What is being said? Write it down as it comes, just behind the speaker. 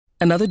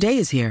Another day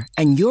is here,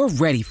 and you're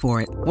ready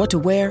for it. What to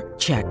wear?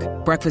 Check.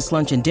 Breakfast,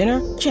 lunch, and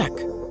dinner? Check.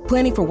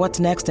 Planning for what's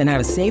next and how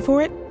to save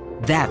for it?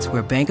 That's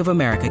where Bank of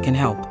America can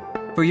help.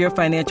 For your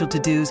financial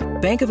to-dos,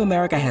 Bank of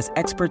America has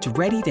experts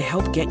ready to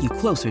help get you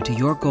closer to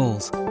your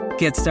goals.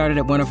 Get started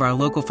at one of our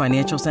local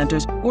financial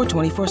centers or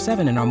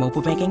 24/7 in our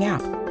mobile banking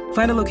app.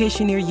 Find a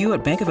location near you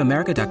at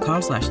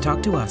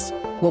bankofamerica.com/talktous.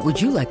 What would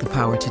you like the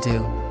power to do?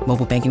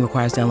 Mobile banking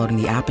requires downloading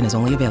the app and is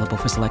only available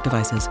for select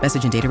devices.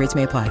 Message and data rates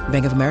may apply.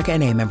 Bank of America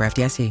N.A., member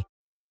FDIC.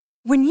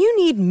 When you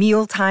need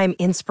mealtime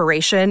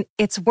inspiration,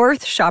 it's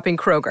worth shopping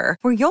Kroger,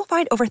 where you'll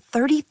find over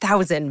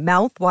 30,000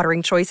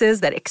 mouth-watering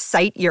choices that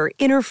excite your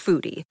inner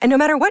foodie. And no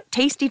matter what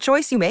tasty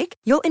choice you make,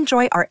 you'll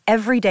enjoy our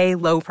everyday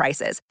low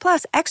prices,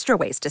 plus extra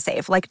ways to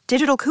save, like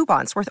digital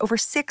coupons worth over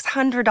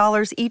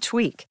 $600 each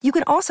week. You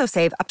can also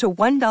save up to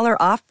 $1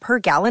 off per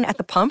gallon at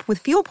the pump with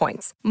fuel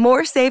points.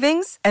 More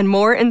savings and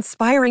more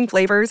inspiring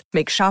flavors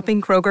make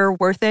shopping Kroger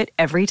worth it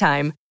every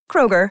time.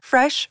 Kroger,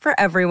 fresh for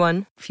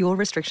everyone. Fuel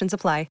restrictions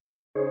apply.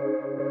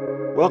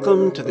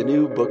 Welcome to the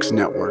New Books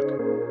Network.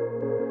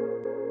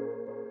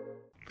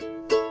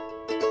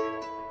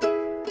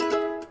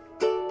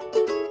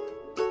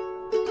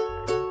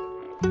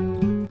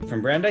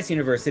 From Brandeis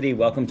University,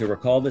 welcome to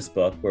Recall This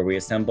Book, where we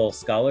assemble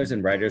scholars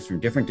and writers from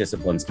different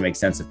disciplines to make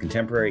sense of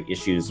contemporary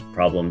issues,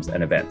 problems,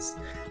 and events.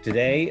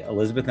 Today,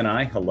 Elizabeth and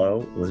I,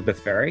 hello, Elizabeth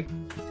Ferry,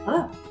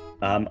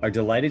 are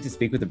delighted to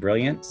speak with the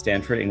brilliant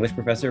Stanford English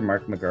professor,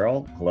 Mark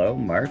McGurl. Hello,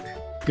 Mark.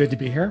 Good to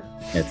be here.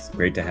 It's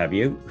great to have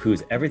you.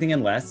 Whose Everything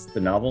and Less, the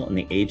novel in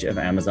the age of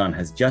Amazon,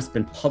 has just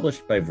been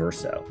published by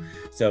Verso.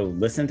 So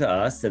listen to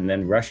us and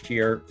then rush to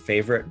your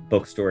favorite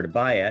bookstore to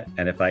buy it.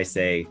 And if I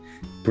say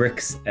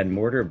bricks and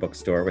mortar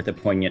bookstore with a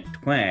poignant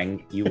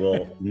twang, you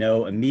will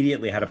know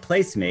immediately how to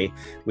place me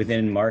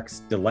within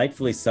Mark's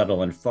delightfully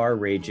subtle and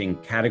far-ranging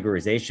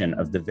categorization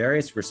of the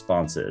various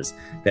responses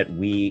that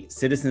we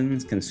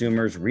citizens,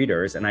 consumers,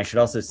 readers, and I should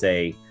also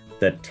say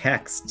the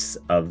texts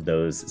of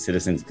those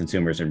citizens,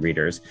 consumers, and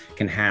readers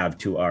can have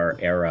to our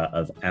era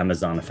of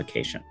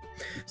Amazonification.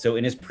 So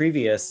in his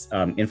previous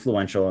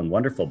influential and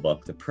wonderful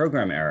book, The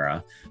Program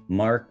Era,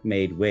 Mark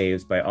made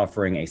waves by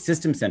offering a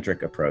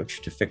system-centric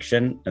approach to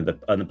fiction on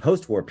the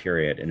post-war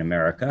period in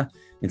America,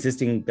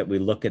 insisting that we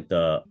look at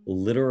the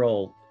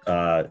literal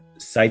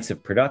sites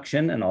of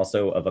production and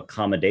also of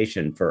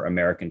accommodation for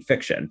American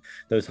fiction.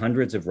 Those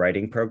hundreds of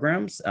writing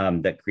programs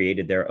that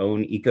created their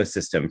own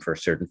ecosystem for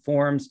certain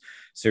forms,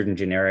 certain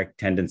generic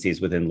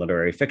tendencies within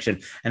literary fiction.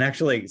 And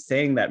actually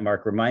saying that,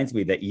 Mark, reminds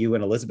me that you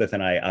and Elizabeth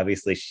and I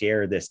obviously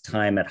share this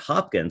time at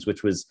Hopkins,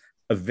 which was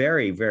a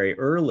very, very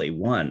early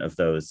one of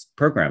those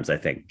programs, I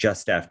think,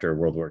 just after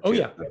World War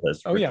II.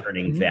 Those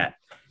returning vet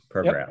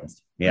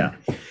programs.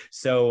 Yep. Yeah.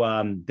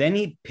 So then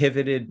he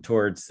pivoted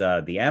towards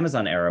the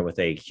Amazon era with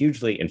a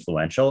hugely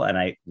influential,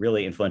 and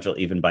really influential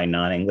even by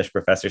non-English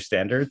professor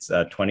standards,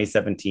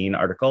 2017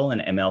 article in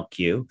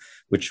MLQ,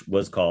 which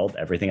was called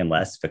Everything and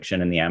Less,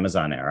 Fiction in the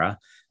Amazon Era.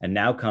 And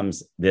now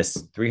comes this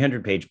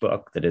 300-page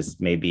book that is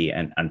maybe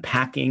an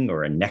unpacking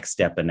or a next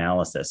step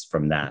analysis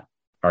from that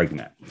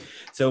argument.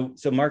 So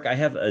Mark, I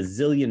have a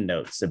zillion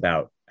notes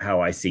about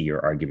how I see your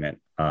argument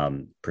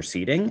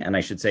proceeding. And I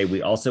should say,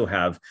 we also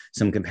have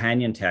some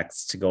companion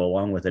texts to go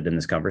along with it in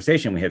this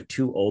conversation. We have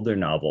two older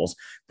novels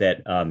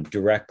that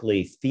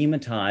directly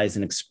thematize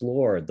and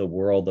explore the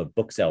world of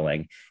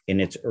bookselling in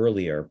its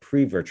earlier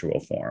pre-virtual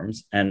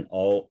forms. And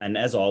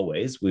as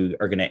always, we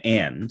are going to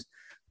end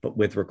but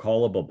with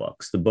Recallable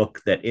Books, the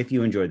book that if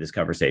you enjoyed this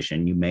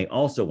conversation, you may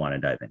also want to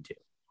dive into.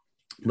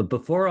 But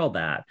before all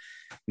that,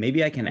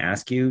 maybe I can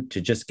ask you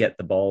to just get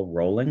the ball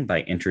rolling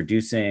by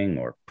introducing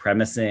or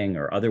premising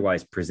or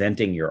otherwise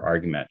presenting your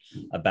argument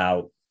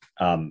about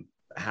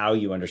how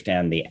you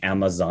understand the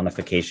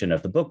Amazonification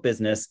of the book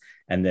business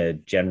and the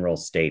general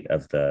state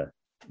of the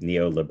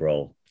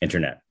neoliberal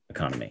internet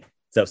economy.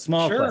 So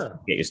small question to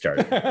get you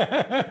started.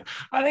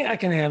 I think I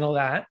can handle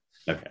that.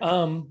 Okay.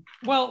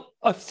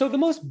 So the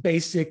most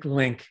basic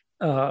link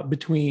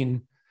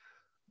between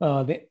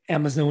the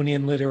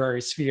Amazonian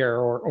literary sphere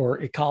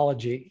or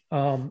ecology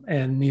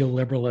and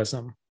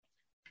neoliberalism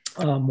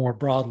more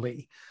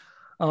broadly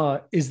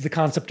is the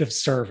concept of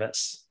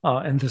service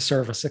and the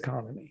service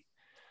economy.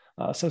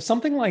 So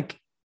something like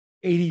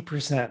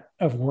 80%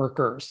 of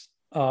workers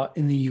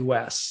in the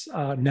US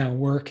now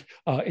work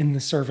in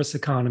the service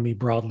economy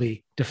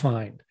broadly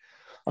defined,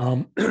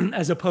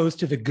 as opposed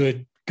to the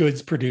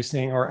goods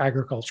producing or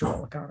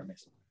agricultural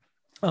economies.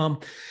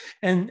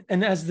 And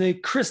as the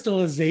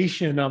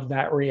crystallization of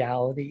that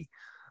reality,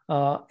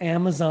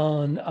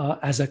 Amazon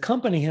as a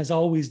company has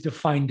always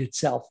defined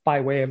itself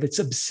by way of its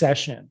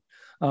obsession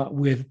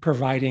with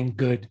providing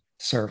good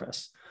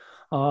service.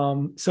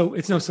 So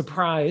it's no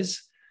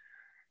surprise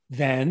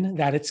then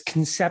that its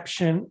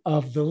conception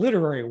of the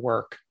literary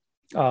work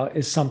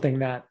is something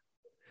that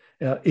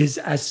is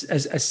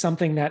as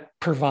something that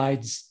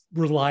provides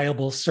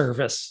reliable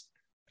service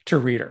to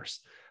readers.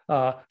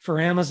 For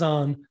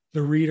Amazon,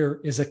 the reader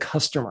is a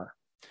customer.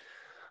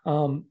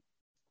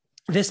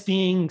 This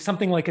being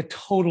something like a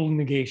total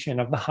negation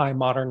of the high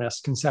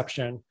modernist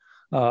conception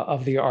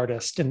of the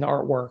artist and the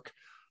artwork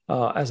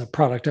as a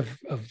product of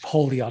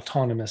wholly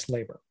autonomous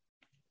labor.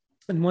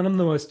 And one of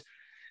the most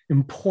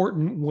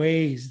important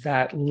ways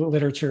that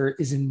literature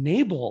is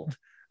enabled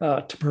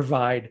to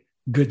provide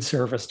good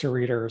service to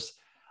readers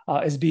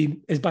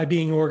is by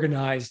being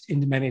organized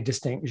into many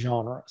distinct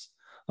genres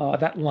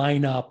that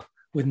line up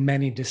with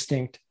many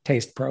distinct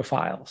taste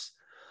profiles.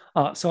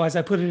 So as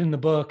I put it in the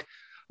book,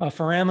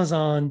 for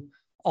Amazon,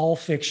 all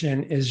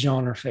fiction is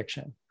genre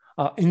fiction,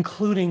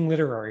 including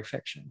literary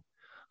fiction,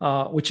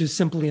 which is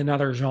simply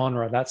another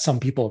genre that some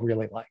people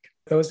really like.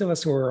 Those of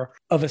us who are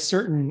of a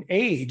certain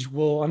age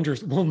will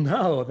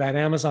know that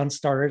Amazon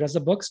started as a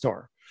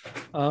bookstore.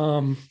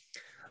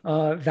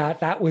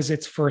 That was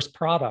its first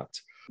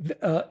product,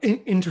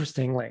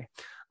 interestingly.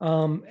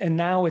 And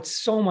now it's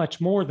so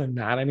much more than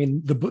that. I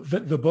mean, the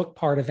book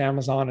part of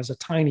Amazon is a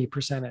tiny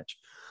percentage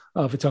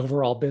of its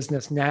overall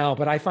business now,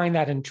 but I find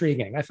that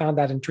intriguing. I found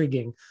that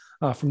intriguing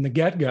from the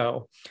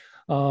get-go.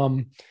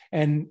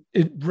 And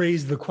it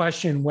raised the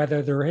question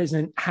whether there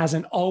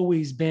hasn't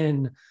always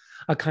been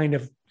a kind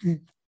of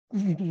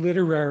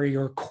literary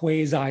or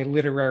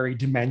quasi-literary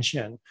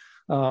dimension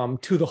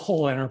to the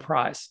whole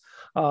enterprise,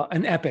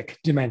 an epic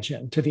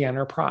dimension to the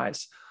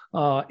enterprise,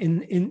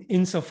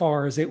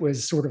 insofar as it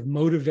was sort of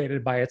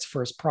motivated by its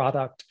first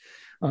product,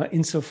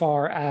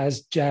 insofar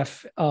as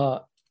Jeff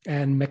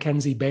and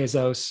Mackenzie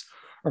Bezos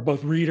are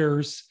both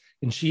readers,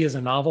 and she is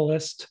a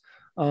novelist.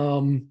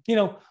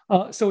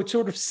 So it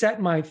sort of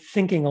set my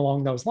thinking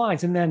along those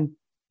lines. And then,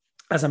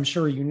 as I'm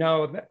sure you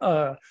know,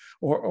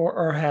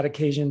 or had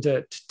occasion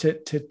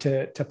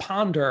to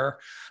ponder,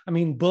 I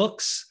mean,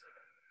 books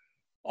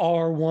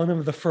are one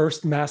of the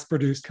first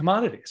mass-produced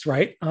commodities,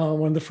 right?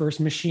 One of the first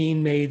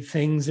machine-made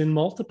things in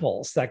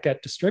multiples that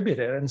get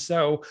distributed. And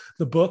so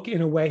the book,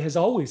 in a way, has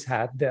always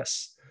had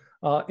this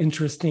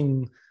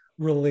interesting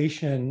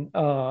relation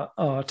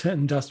to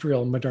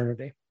industrial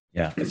modernity.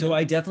 Yeah. So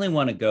I definitely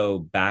want to go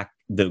back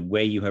the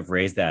way you have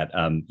raised that.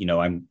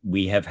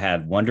 We have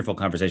had wonderful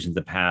conversations in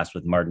the past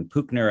with Martin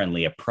Puchner and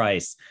Leah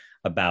Price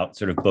about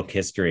sort of book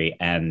history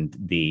and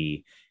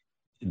the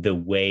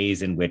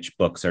ways in which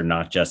books are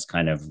not just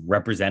kind of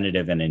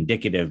representative and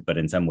indicative, but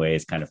in some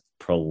ways kind of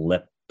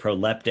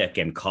proleptic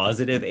and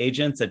causative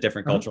agents at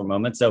different cultural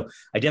moments. So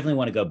I definitely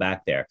want to go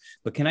back there.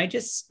 But can I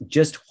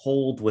just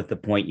hold with the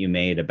point you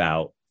made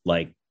about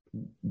like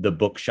the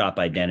bookshop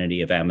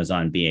identity of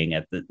Amazon being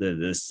at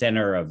the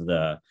center of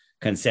the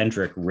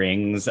concentric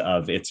rings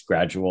of its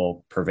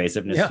gradual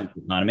pervasiveness to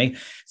the economy.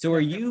 So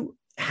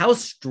how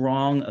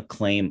strong a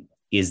claim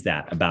is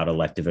that about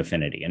elective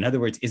affinity? In other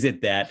words, is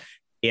it that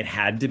it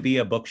had to be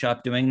a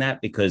bookshop doing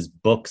that because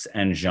books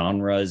and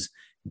genres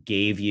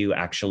gave you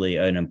actually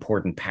an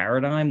important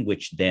paradigm,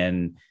 which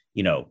then,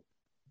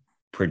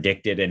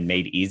 predicted and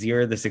made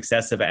easier the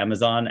success of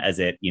Amazon as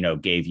it,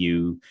 gave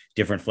you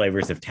different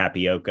flavors of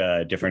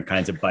tapioca, different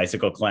kinds of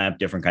bicycle clamp,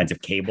 different kinds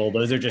of cable.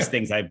 Those are just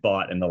things I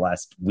bought in the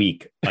last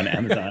week on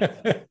Amazon.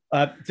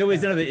 So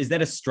is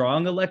that a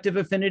strong elective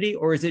affinity,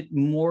 or is it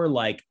more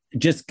like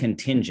just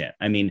contingent?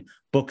 I mean,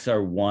 books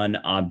are one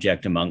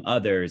object among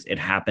others. It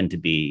happened to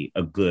be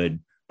a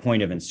good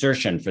point of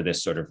insertion for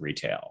this sort of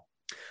retail.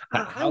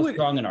 How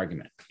strong an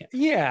argument?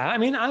 Yeah, I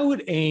mean, I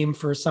would aim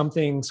for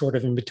something sort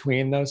of in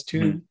between those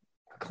two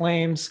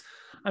claims.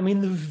 I mean,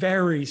 the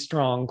very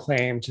strong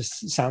claim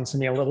just sounds to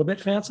me a little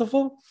bit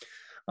fanciful.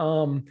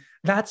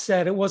 That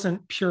said, it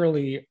wasn't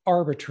purely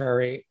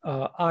arbitrary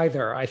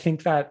either. I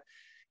think that,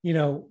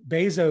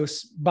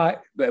 Bezos,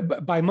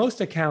 by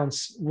most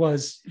accounts,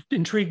 was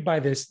intrigued by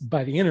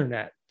the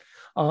internet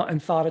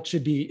and thought it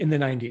should be in the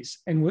 90s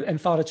and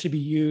thought it should be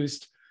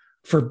used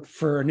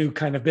for a new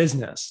kind of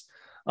business.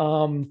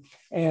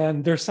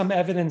 And there's some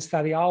evidence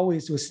that he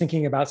always was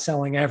thinking about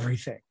selling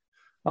everything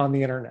on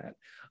the internet.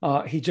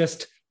 He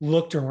just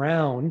looked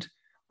around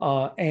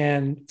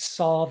and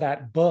saw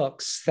that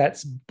books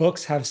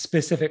have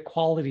specific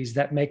qualities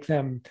that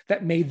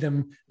made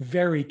them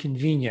very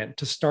convenient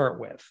to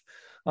start with.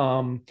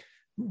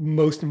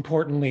 Most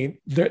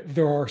importantly,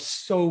 there are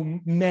so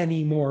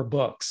many more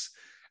books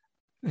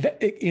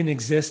in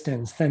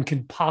existence than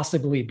can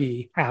possibly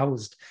be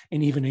housed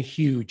in even a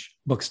huge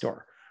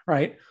bookstore,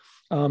 right?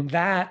 And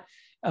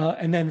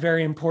then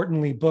very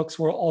importantly, books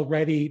we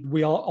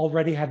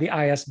already had the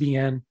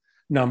ISBN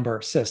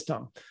number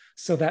system,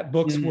 so that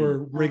books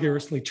were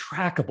rigorously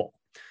trackable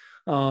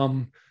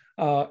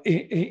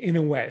in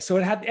a way. So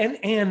it had,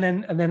 and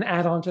then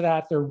add on to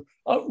that, they're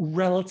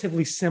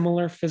relatively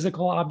similar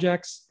physical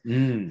objects.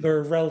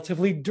 They're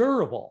relatively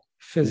durable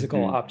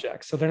physical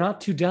objects, so they're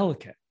not too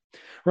delicate,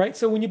 right?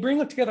 So when you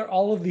bring together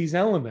all of these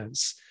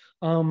elements,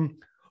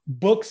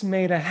 books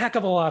made a heck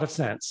of a lot of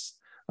sense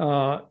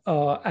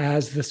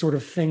as the sort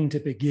of thing to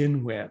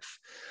begin with.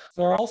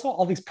 There are also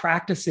all these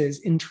practices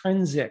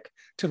intrinsic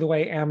to the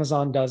way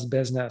Amazon does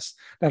business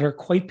that are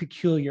quite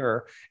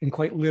peculiar and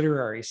quite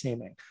literary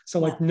seeming. So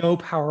like no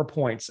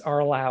PowerPoints are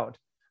allowed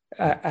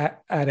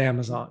at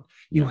Amazon.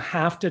 You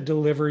have to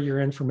deliver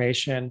your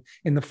information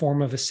in the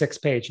form of a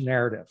 6-page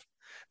narrative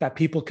that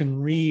people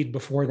can read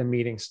before the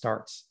meeting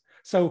starts.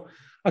 So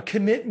a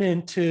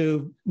commitment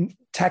to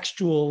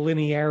textual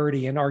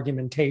linearity and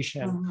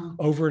argumentation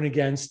over and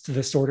against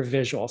the sort of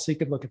visual. So you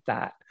could look at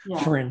that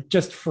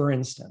for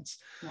instance.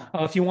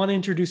 If you want to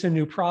introduce a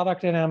new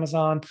product at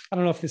Amazon, I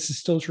don't know if this is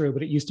still true,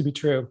 but it used to be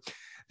true,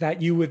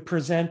 that you would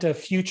present a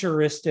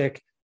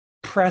futuristic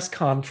press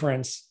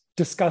conference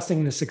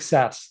discussing the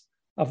success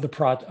of the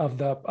product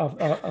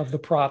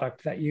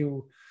that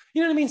you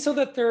know what I mean? So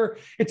that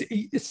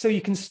so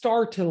you can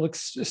start to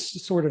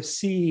sort of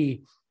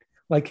see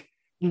like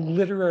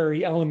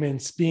literary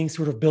elements being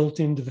sort of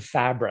built into the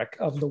fabric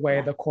of the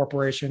way the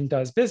corporation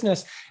does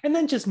business. And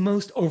then just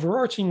most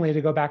overarchingly, to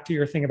go back to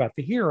your thing about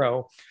the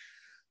hero,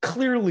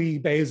 clearly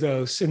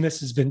Bezos, and this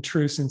has been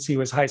true since he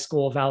was high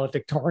school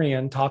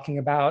valedictorian, talking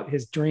about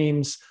his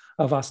dreams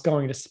of us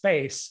going to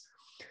space,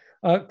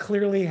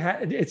 clearly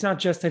it's not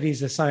just that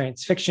he's a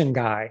science fiction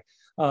guy.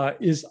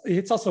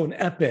 It's also an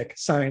epic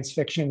science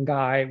fiction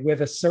guy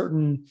with a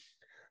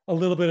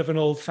little bit of an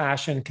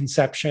old-fashioned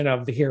conception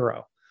of the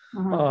hero,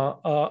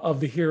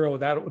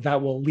 that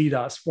will lead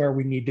us where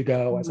we need to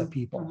go as a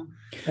people.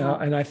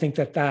 And I think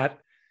that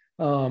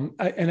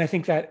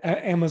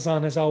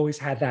Amazon has always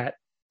had that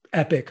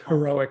epic,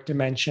 heroic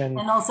dimension.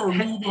 And also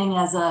reading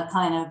as a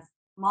kind of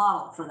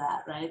model for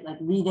that, right? Like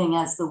reading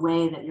as the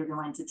way that you're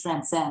going to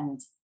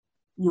transcend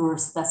your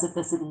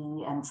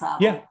specificity and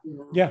travel.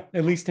 Yeah,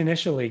 at least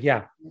initially.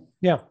 Yeah.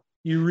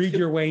 You read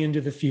your way into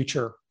the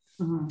future.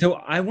 So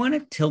I want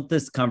to tilt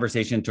this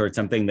conversation towards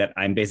something that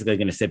I'm basically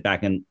going to sit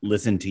back and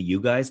listen to you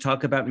guys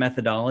talk about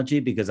methodology,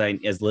 because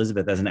as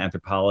Elizabeth, as an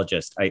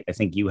anthropologist, I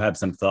think you have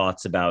some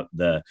thoughts about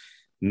the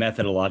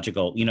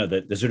methodological,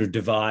 the sort of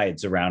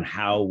divides around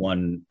how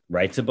one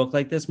writes a book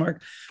like this,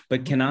 Mark.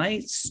 But can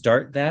I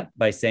start that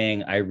by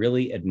saying I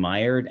really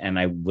admired, and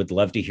I would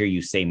love to hear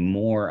you say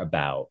more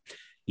about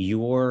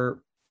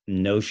your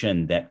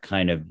notion that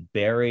kind of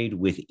buried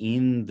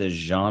within the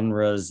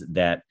genres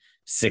that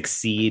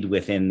succeed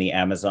within the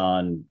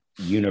Amazon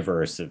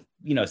universe of,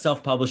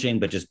 self-publishing,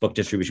 but just book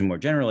distribution more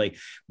generally,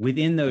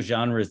 within those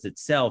genres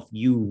itself,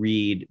 you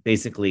read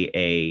basically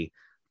a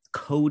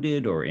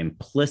coded or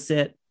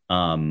implicit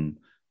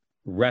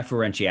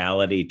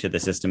referentiality to the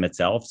system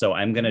itself. So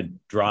I'm going to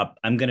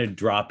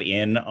drop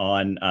in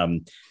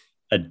on,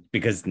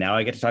 because now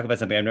I get to talk about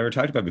something I've never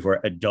talked about before,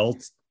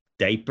 adult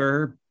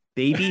diaper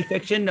baby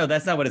fiction. No,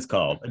 that's not what it's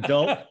called.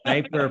 Adult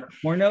diaper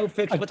porno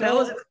fiction. What the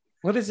hell is it?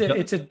 What is it?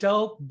 It's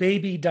adult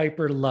baby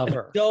diaper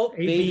lover. Adult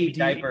baby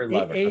diaper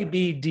lover.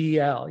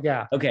 ABDL.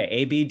 Yeah.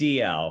 Okay.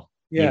 ABDL.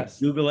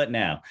 Yes. You Google it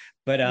now.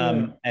 But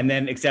and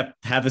then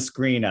except have a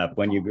screen up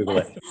when you Google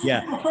it.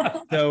 Yeah.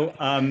 So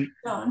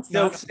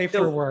safe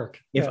for work.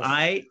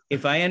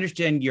 If I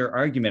understand your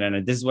argument,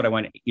 and this is what I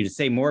want you to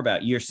say more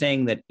about, you're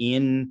saying that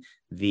in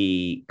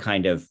the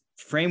kind of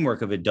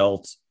framework of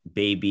adult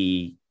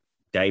baby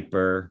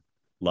diaper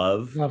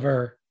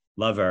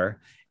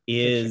lover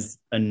is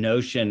a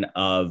notion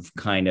of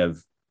kind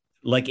of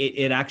like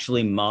it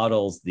actually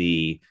models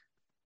the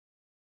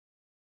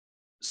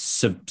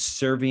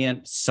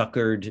subservient,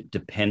 suckered,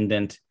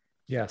 dependent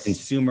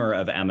consumer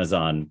of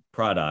Amazon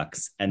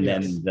products, and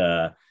then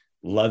the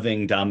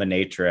loving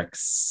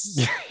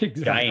dominatrix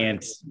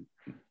giant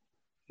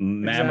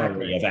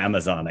mammary of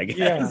Amazon, I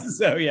guess.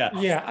 So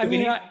I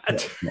mean,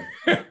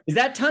 is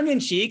that tongue in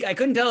cheek? I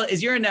couldn't tell.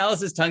 Is your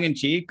analysis tongue in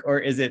cheek, or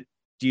is it?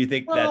 Do you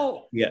think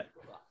that? Yeah.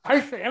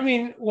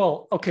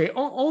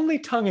 Only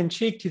tongue in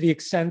cheek to the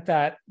extent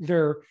that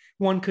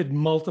one could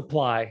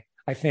multiply,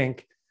 I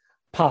think,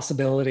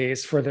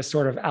 possibilities for this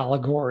sort of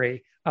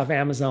allegory of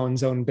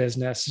Amazon's own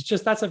business. It's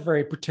just that's a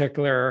very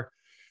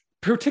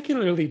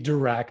particularly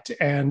direct,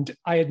 and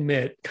I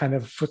admit kind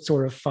of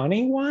sort of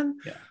funny one,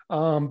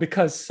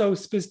 because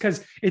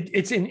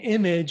it's an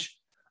image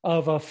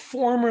of a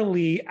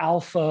formerly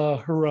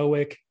alpha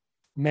heroic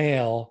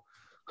male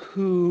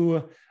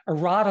who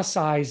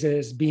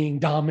eroticizes being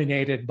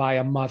dominated by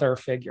a mother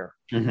figure,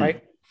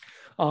 right?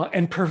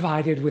 And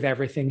provided with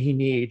everything he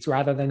needs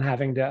rather than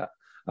having to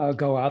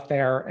go out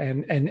there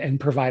and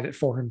provide it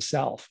for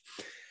himself.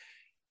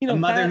 A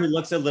mother who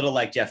looks a little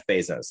like Jeff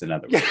Bezos, in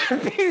other words.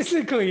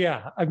 Basically,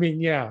 yeah. I mean,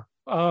 yeah.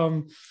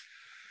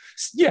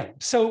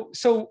 So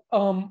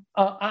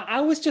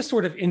I was just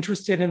sort of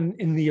interested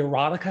in the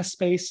erotica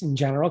space in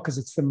general, because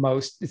it's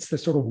the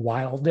sort of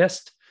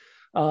wildest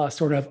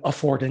sort of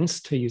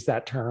affordance, to use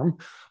that term,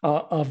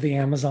 of the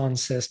Amazon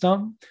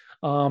system.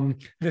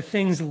 The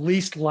things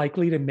least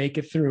likely to make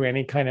it through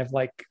any kind of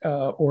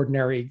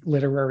ordinary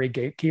literary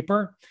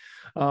gatekeeper.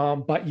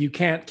 But you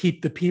can't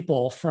keep the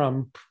people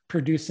from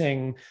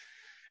producing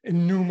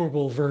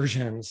innumerable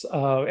versions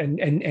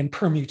and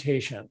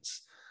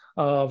permutations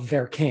of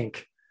their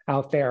kink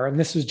out there. And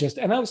this was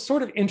and I was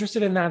sort of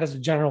interested in that as a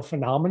general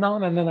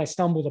phenomenon. And then I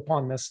stumbled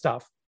upon this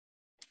stuff.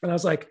 And I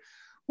was like,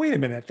 wait a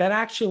minute, that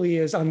actually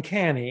is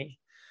uncanny.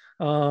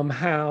 My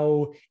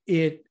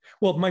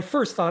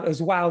first thought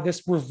is, wow,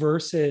 this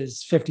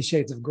reverses 50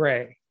 Shades of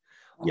Grey.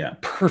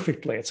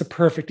 Perfectly. It's a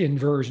perfect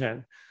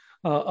inversion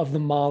of the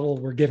model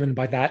we're given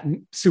by that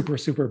super,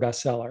 super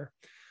bestseller.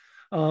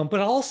 But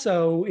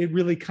also it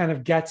really kind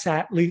of gets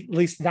at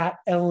least that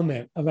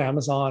element of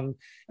Amazon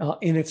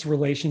in its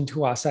relation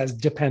to us as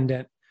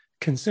dependent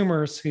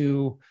consumers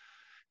who,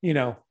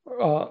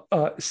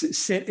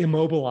 sit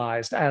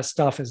immobilized as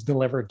stuff is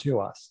delivered to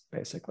us,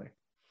 basically.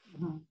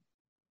 Mm-hmm.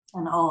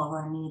 And all of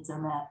our needs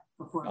are met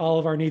before. All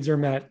of our needs are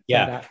met.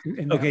 Yeah.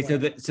 Okay.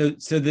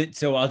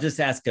 So I'll just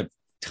ask a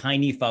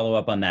tiny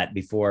follow-up on that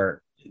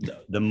before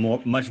the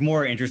much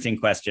more interesting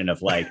question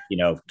of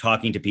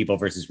talking to people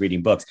versus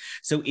reading books.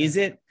 So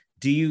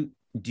do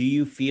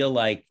you feel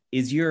like,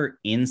 is your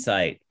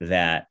insight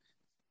that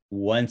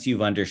once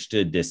you've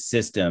understood this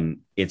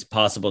system, it's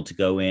possible to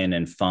go in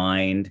and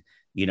find,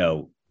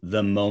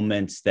 the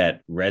moments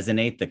that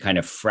resonate, the kind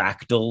of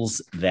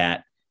fractals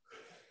that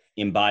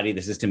embody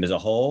the system as a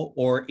whole?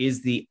 Or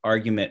is the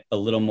argument a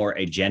little more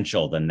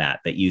agential than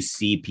that you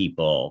see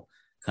people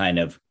kind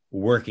of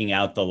working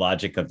out the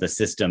logic of the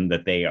system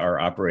that they are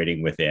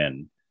operating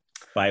within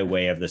by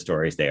way of the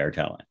stories they are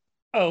telling?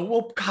 Oh,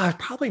 well, God,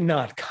 probably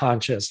not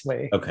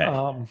consciously. Okay.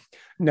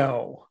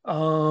 No.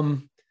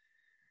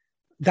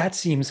 That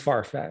seems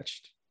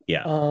far-fetched.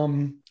 Yeah.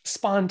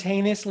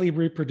 Spontaneously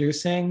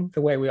reproducing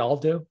the way we all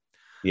do.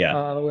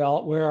 Yeah.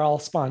 We're all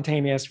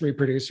spontaneous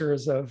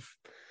reproducers of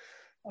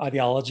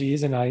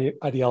ideologies and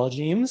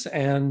ideologies.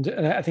 And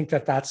I think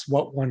that's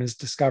what one is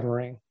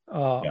discovering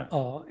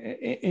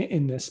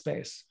in this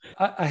space.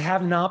 I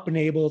have not been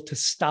able to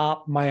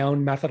stop my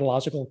own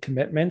methodological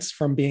commitments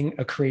from being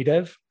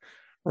accretive,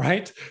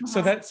 right? Mm-hmm.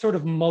 So that sort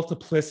of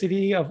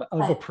multiplicity of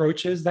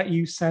approaches that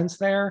you sense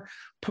there,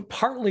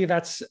 partly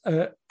that's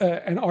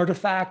an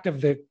artifact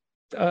of the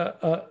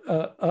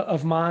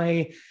of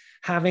my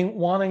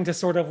wanting to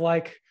sort of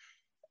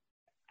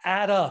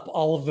add up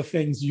all of the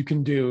things you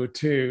can do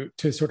to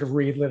sort of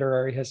read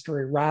literary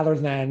history rather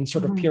than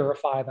sort of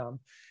purify them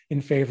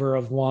in favor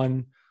of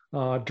one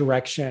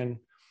direction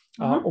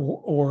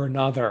or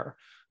another.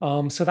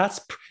 So that's,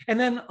 and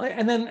then,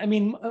 I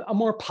mean, a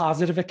more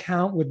positive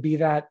account would be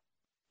that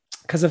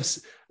because of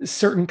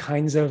certain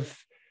kinds of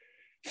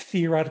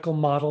theoretical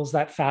models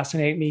that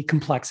fascinate me,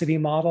 complexity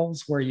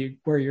models, where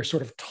you're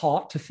sort of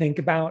taught to think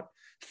about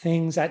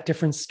things at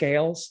different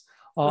scales,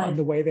 and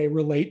the way they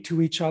relate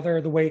to each other,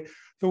 the way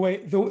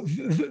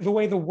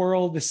the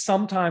world is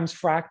sometimes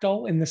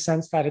fractal in the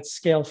sense that it's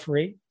scale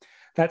free,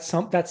 that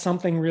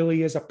something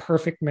really is a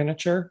perfect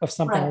miniature of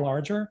something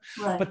larger.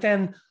 Right. But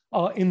then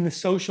in the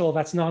social,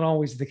 that's not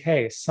always the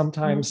case.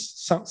 Sometimes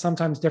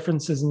sometimes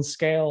differences in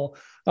scale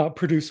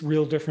produce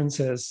real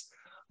differences.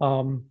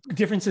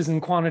 Differences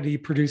in quantity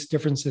produce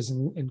differences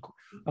in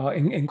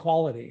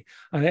quality.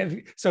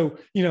 So,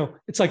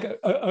 it's like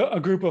a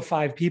group of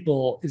 5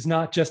 people is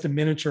not just a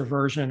miniature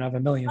version of a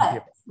million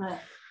people.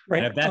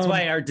 Right. And that's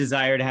why our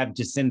desire to have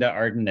Jacinda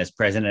Ardern as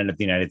president of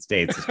the United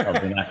States is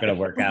probably not going to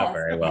work out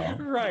very well.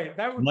 Right.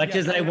 Much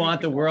as I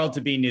want the world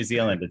to be New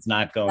Zealand, it's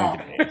not going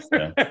to be.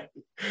 So.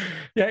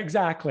 Yeah,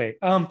 exactly.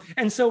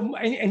 And so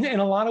in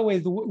a lot of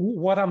ways,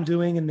 what I'm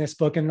doing in this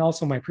book and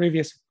also my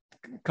previous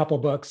couple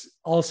books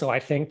also,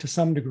 I think to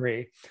some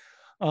degree,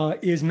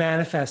 is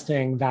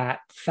manifesting that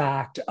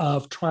fact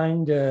of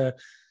trying to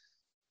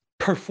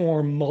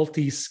perform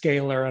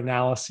multi-scalar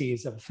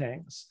analyses of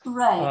things.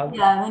 Right.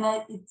 Yeah. I mean,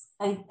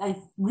 I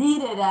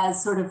read it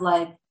as sort of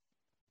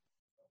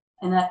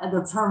and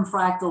the term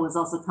fractal is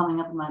also coming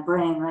up in my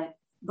brain, right?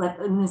 But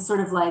in this sort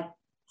of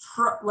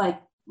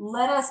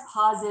let us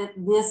posit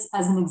this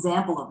as an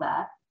example of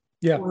that,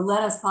 or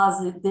let us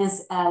posit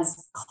this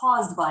as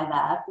caused by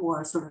that,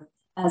 or sort of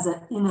as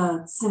in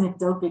a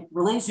synecdochic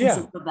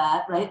relationship of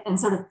that, right? And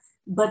sort of,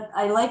 but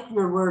I like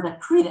your word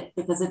accretive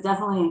because it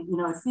definitely,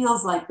 it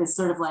feels like this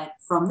sort of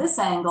from this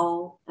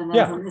angle and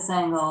then from this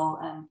angle.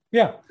 And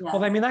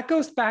well, I mean, that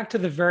goes back to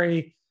the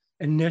very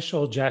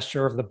initial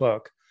gesture of the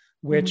book,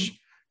 which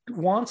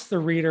wants the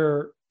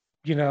reader,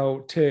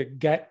 to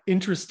get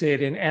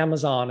interested in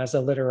Amazon as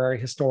a literary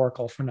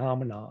historical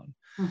phenomenon,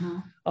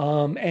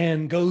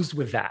 and goes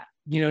with that,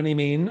 you know what I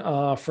mean?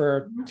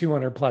 For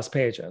 200 plus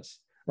pages,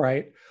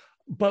 right?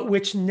 But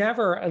which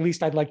never, at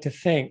least I'd like to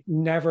think,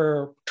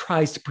 never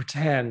tries to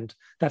pretend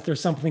that there's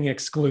something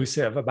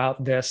exclusive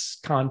about this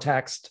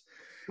context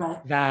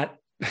that,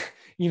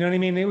 you know what I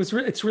mean?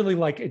 It's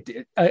really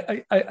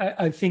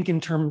I think in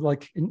terms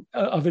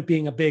of it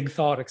being a big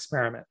thought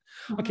experiment.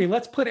 Okay,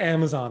 let's put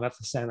Amazon at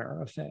the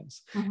center of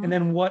things. And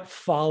then what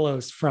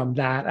follows from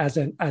that as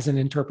an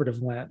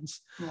interpretive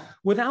lens,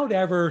 without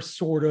ever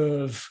sort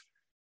of,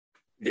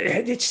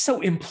 it's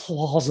so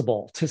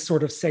implausible to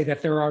sort of say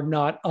that there are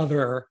not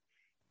other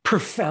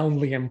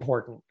profoundly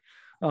important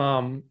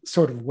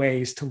sort of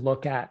ways to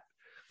look at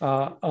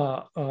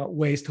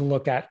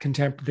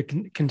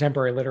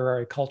contemporary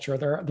literary culture.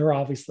 There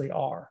obviously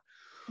are,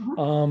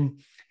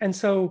 and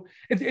so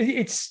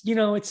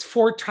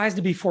it tries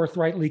to be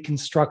forthrightly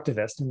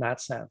constructivist in that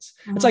sense.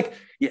 It's like,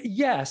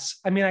 yes,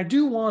 I mean, I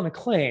do want to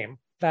claim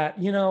that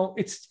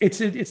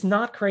it's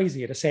not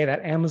crazy to say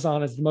that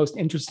Amazon is the most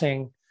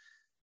interesting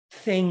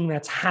thing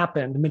that's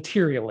happened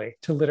materially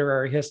to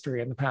literary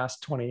history in the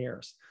past 20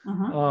 years.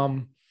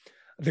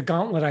 the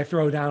gauntlet I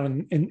throw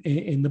down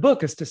in the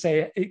book is to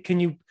say, can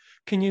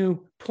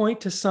you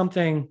point to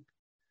something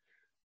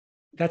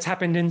that's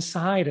happened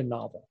inside a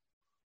novel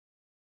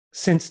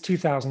since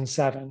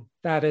 2007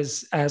 that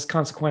is as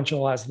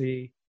consequential as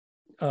the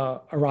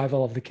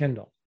arrival of the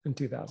Kindle in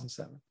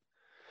 2007?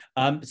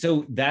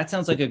 So that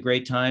sounds like a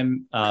great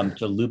time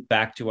to loop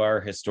back to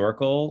our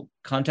historical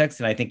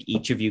context. And I think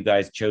each of you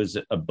guys chose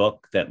a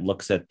book that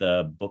looks at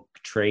the book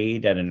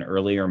trade at an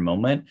earlier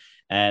moment.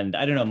 And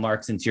I don't know,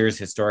 Mark, since yours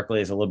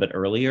historically is a little bit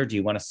earlier, do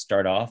you want to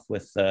start off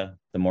with the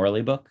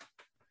Morley book?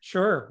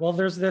 Sure. Well,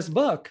 there's this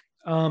book.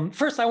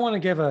 First, I want to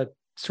give a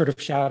sort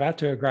of shout out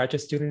to a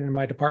graduate student in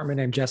my department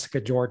named Jessica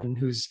Jordan,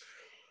 who's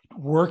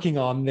working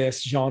on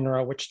this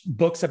genre, which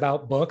books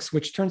about books,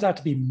 which turns out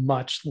to be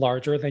much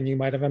larger than you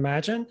might have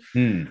imagined.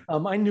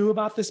 I knew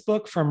about this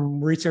book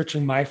from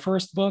researching my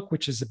first book,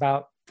 which is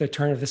about the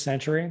turn of the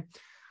century,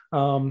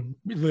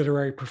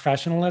 literary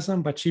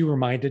professionalism, but she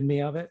reminded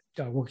me of it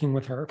working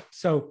with her.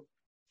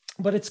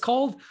 But it's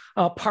called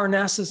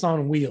Parnassus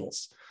on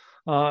Wheels.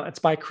 It's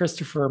by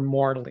Christopher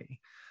Morley.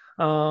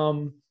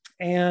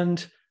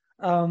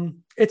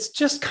 It's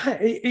just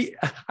kind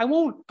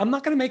of, I'm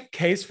not going to make a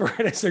case for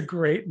it as a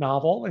great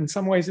novel. In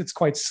some ways it's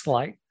quite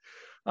slight,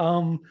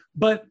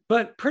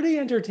 but pretty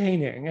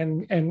entertaining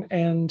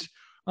and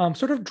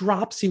sort of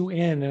drops you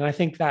in. And I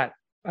think that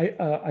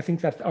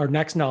our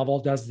next novel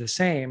does the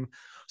same,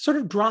 sort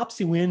of drops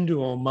you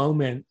into a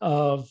moment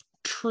of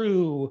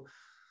true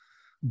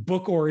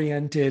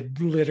book-oriented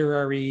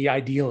literary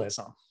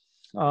idealism.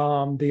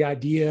 The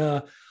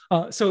idea,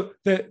 so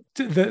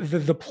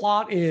the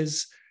plot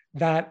is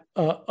that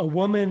a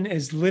woman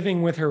is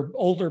living with her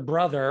older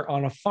brother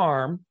on a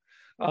farm.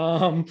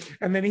 And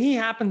then he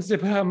happens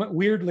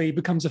to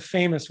becomes a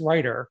famous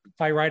writer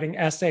by writing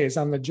essays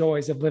on the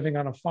joys of living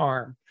on a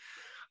farm.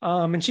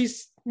 And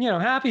she's,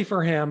 happy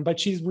for him, but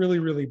she's really,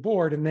 really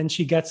bored. And then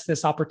she gets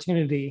this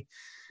opportunity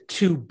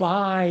to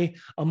buy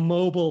a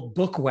mobile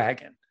book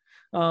wagon,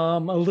 a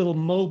little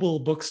mobile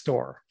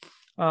bookstore,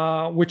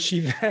 which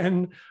she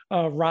then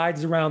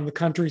rides around the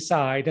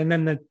countryside. And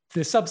then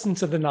the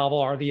substance of the novel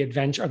are the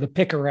adventure, or the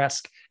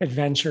picaresque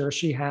adventure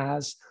she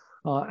has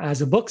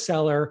as a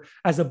bookseller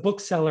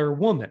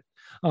woman.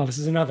 This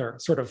is another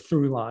sort of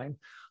through line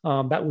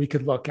that we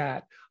could look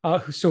at.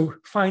 So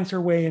finds her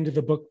way into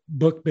the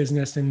book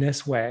business in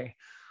this way.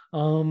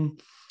 And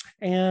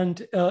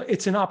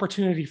it's an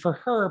opportunity for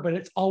her, but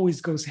it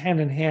always goes hand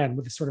in hand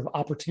with the sort of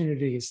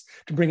opportunities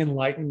to bring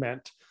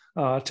enlightenment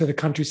to the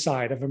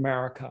countryside of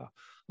America.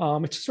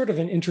 It's sort of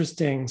an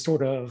interesting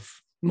sort of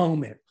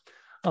moment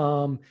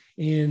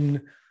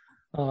in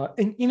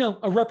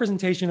a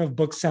representation of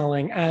book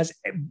selling as,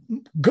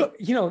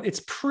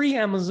 it's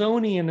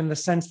pre-Amazonian in the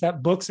sense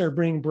that books are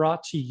being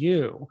brought to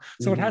you.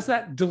 So it has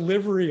that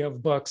delivery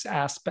of books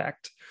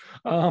aspect.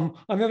 On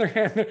the other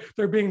hand,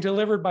 they're being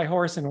delivered by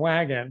horse and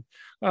wagon.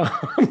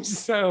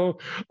 So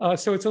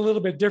it's a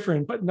little bit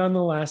different, but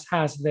nonetheless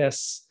has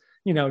this,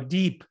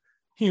 deep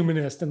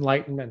humanist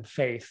enlightenment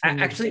faith.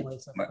 Actually,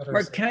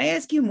 Mark, can I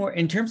ask you more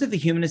in terms of the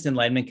humanist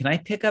enlightenment? Can I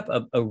pick up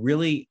a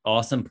really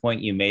awesome point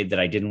you made that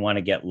I didn't want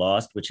to get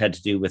lost, which had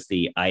to do with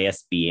the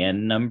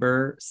ISBN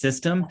number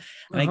system?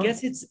 And I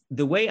guess it's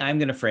the way I'm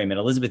going to frame it.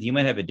 Elizabeth, you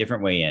might have a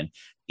different way in,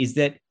 is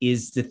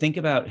to think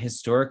about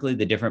historically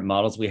the different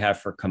models we have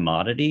for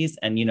commodities.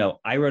 And,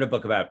 I wrote a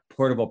book about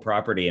portable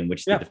property in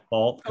which the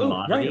default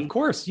commodity. Right, of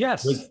course,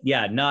 yes.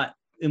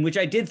 In which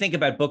I did think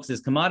about books as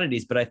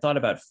commodities, but I thought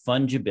about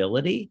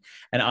fungibility.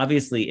 And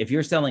obviously, if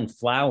you're selling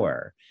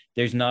flour,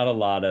 there's not a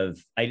lot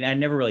of, I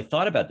never really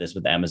thought about this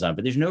with Amazon,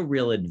 but there's no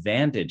real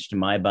advantage to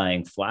my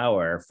buying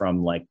flour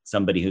from like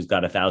somebody who's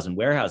got 1,000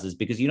 warehouses,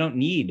 because you don't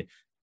need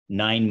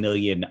 9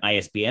 million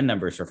ISBN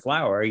numbers for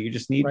flour. You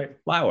just need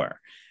flour.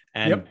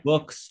 And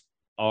books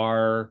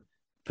are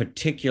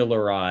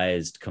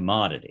particularized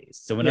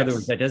commodities. So in other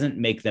words, that doesn't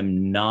make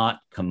them not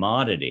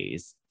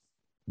commodities,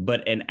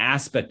 but an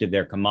aspect of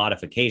their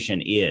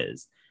commodification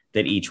is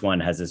that each one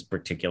has this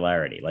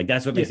particularity. Like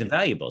that's what makes them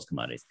valuable as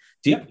commodities.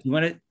 Do you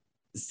want to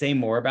say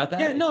more about that?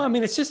 Yeah, no, I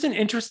mean, it's just an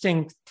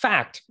interesting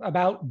fact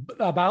about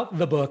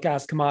the book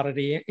as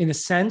commodity. In a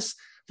sense,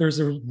 there's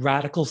a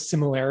radical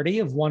similarity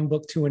of one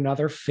book to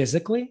another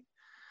physically.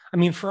 I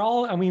mean,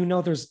 we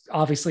know there's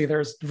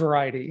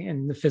variety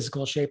in the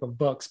physical shape of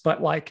books,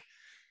 but like,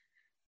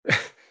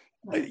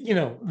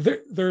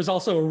 there's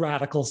also a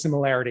radical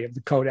similarity of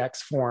the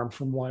codex form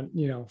from one,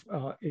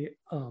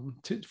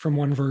 from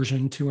one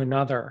version to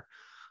another.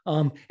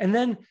 And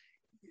then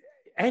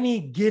any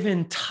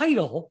given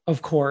title,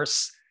 of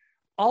course,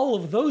 all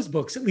of those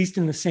books, at least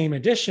in the same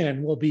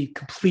edition, will be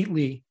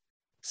completely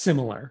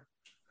similar.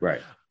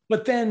 Right.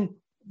 But then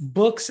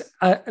books,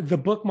 the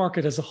book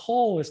market as a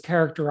whole is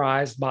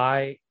characterized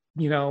by,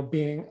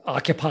 being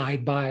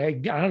occupied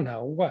by,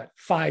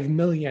 5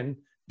 million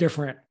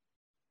different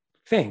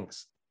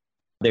things.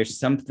 There's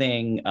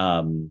something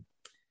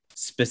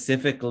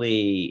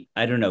specifically,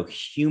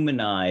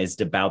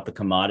 humanized about the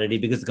commodity,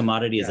 because the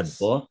commodity is a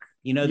book,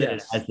 that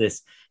it has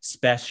this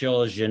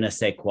special je ne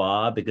sais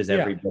quoi, because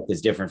every book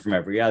is different from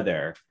every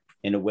other.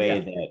 in a way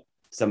that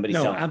somebody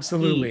selling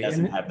absolutely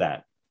doesn't have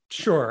that.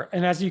 Sure.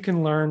 And as you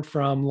can learn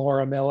from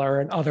Laura Miller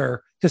and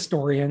other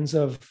historians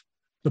of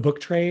the book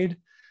trade,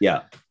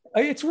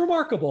 it's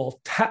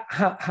remarkable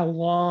how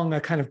long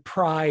a kind of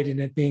pride in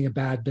it being a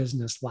bad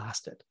business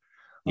lasted.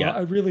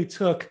 It really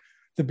took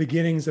the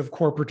beginnings of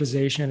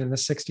corporatization in the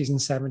 60s and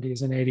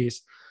 70s and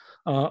 80s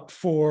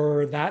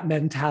for that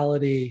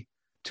mentality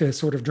to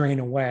sort of drain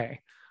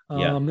away.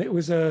 It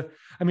was the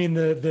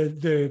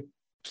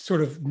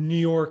sort of New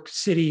York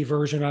City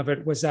version of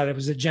it was that it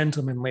was a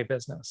gentlemanly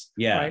business,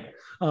 right?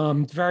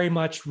 Very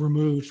much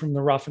removed from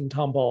the rough and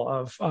tumble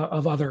of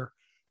other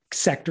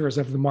sectors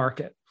of the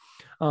market,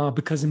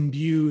 because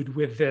imbued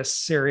with this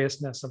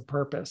seriousness of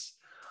purpose,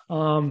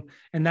 and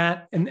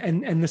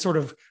the sort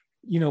of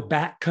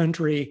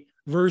backcountry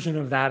version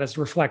of that is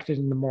reflected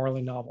in the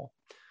Morley novel.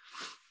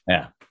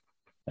 Yeah,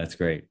 that's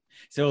great.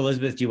 So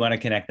Elizabeth, do you want to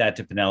connect that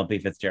to Penelope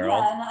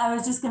Fitzgerald? Yeah, and I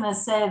was just going to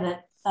say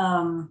that,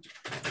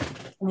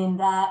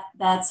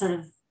 that sort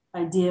of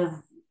idea of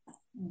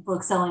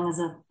bookselling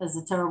as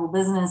a terrible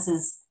business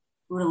is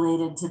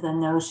related to the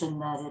notion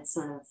that it's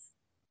sort of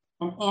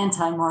an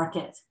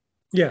anti-market.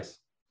 Yes.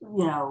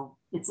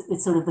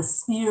 It's sort of a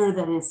sphere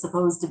that is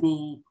supposed to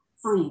be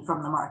free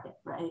from the market,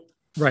 right?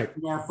 Right.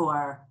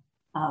 Therefore,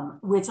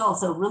 which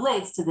also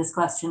relates to this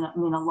question. A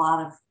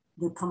lot of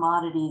the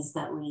commodities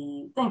that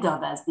we think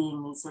of as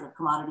being these sort of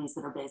commodities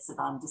that are based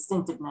on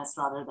distinctiveness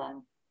rather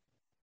than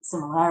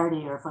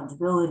similarity or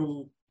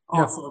fungibility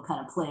also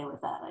kind of play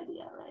with that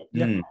idea, right?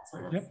 That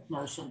sort of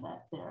notion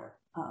that they're,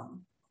 a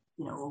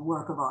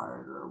work of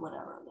art or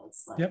whatever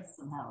that's like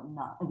somehow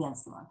not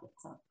against the market.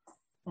 So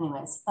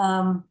anyways,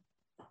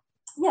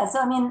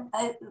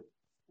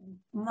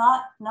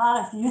 not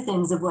a few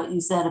things of what you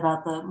said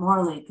about the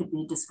Morley could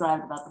be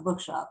described about the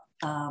bookshop.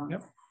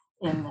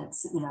 And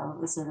it's,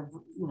 sort of,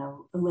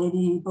 a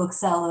lady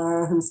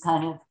bookseller who's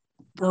kind of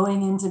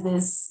going into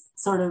this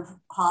sort of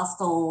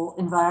hostile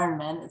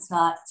environment. It's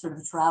not sort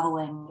of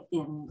traveling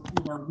in,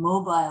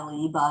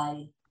 mobile-y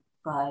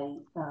by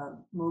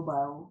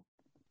mobile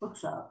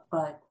bookshop,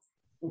 but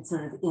it's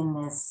sort of in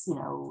this,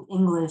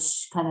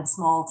 English kind of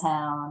small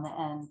town.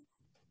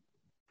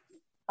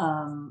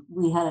 And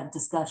we had a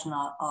discussion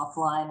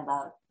offline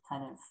about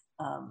kind of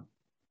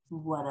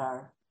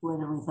whether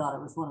we thought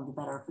it was one of the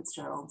better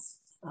Fitzgerald's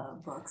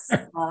books.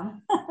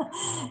 And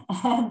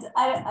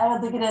I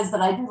don't think it is,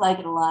 but I do like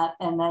it a lot.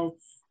 And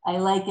I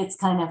like its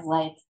kind of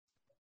like,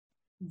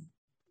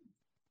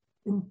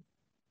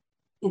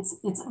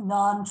 it's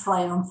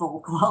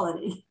non-triumphal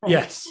quality. Right?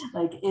 Yes.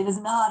 Like it is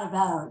not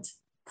about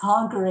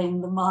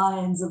conquering the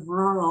minds of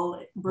rural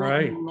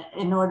Britain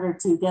in order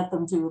to get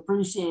them to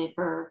appreciate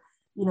her,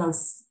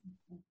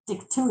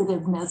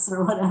 stick-to-itiveness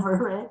or whatever,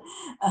 right?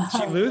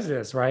 She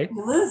loses, right?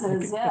 She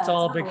loses, It's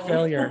all a big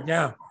failure,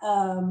 yeah.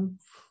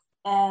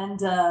 And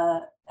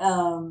that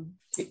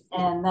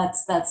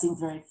seems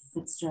very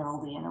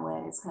Fitzgeraldy in a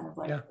way. It's kind of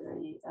like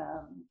very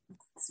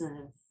sort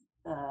of,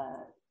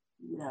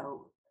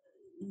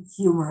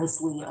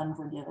 humorously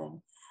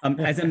unforgiving.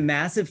 As a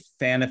massive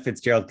fan of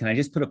Fitzgerald, can I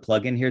just put a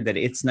plug in here that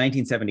it's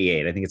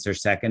 1978? I think it's her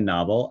second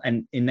novel.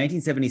 And in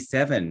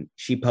 1977,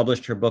 she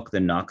published her book, The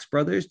Knox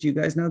Brothers. Do you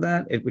guys know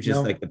that? Which is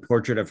like the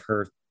portrait of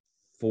her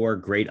 4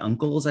 great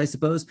uncles, I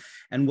suppose.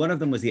 And one of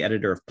them was the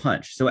editor of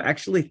Punch. So I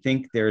actually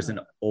think there's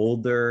an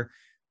older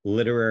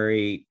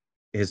literary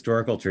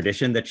historical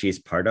tradition that she's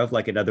part of.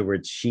 Like, in other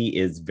words, she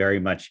is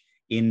very much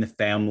in the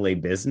family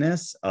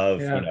business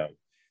of,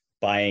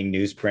 buying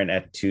newsprint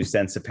at 2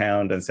 cents a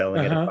pound and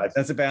selling it at 5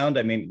 cents a pound.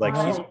 I mean, like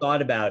she's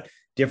thought about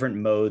different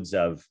modes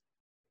of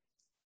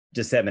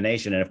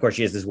dissemination. And of course,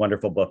 she has this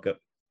wonderful book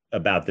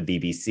about the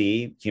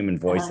BBC, Human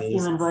Voices.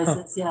 Human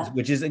Voices,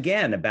 which is,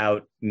 again,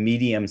 about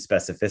medium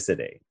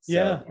specificity.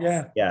 So,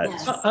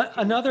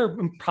 Another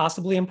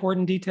possibly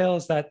important detail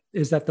is that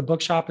the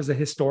bookshop is a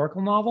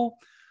historical novel.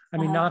 I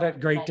mean, not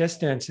at great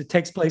distance. It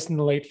takes place in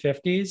the late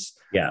 50s,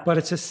 but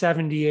it's a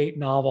 78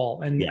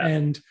 novel.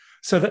 And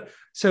so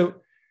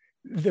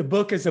the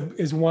book is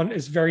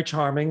very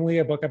charmingly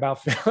a book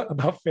about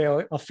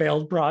a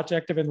failed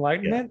project of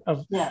enlightenment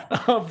of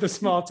the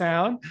small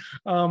town,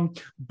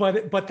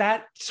 but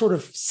that sort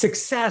of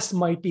success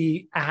might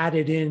be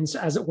added in,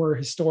 as it were,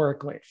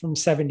 historically from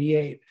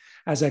 78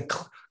 as a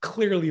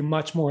clearly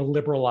much more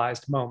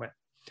liberalized moment.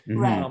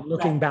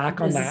 Looking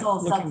back on that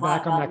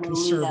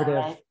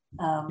conservative,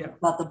 Lolita,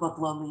 about the book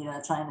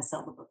Lolita, trying to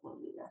sell the book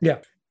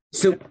Lolita.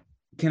 So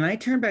can I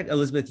turn back,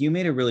 Elizabeth? You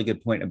made a really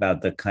good point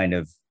about the kind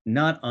of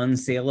not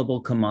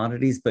unsaleable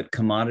commodities, but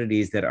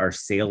commodities that are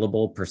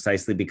saleable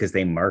precisely because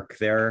they mark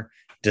their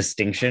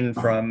distinction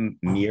from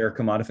mere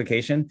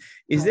commodification.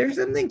 Is there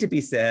something to be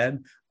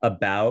said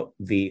about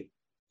the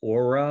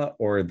aura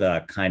or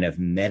the kind of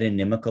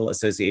metonymical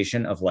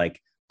association of like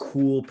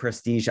cool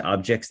prestige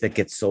objects that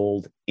get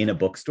sold in a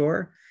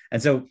bookstore?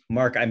 And so,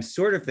 Mark, I'm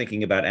sort of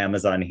thinking about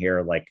Amazon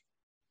here, like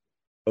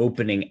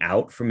opening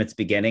out from its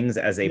beginnings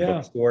as a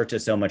bookstore to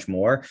so much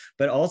more.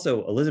 But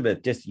also,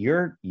 Elizabeth, just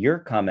your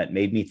comment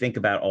made me think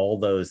about all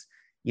those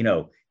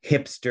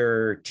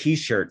hipster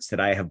t-shirts that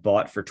I have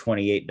bought for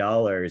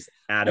 $28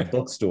 at a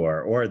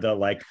bookstore, or the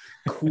like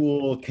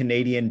cool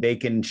Canadian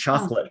bacon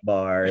chocolate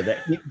bar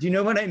that, do you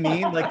know what I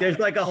mean? Like there's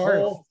like a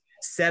whole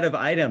set of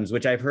items,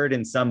 which I've heard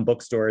in some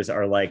bookstores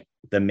are like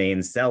the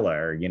main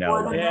seller,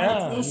 Or the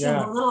meditation,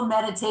 the little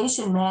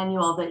meditation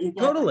manual that you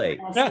get. Totally.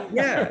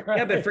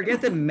 Yeah. But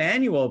forget the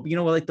manual,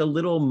 like the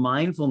little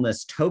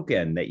mindfulness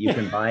token that you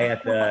can buy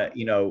at the,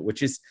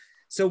 which is,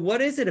 so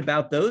what is it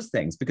about those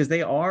things? Because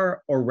they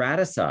are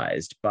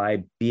erraticized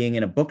by being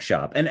in a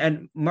bookshop.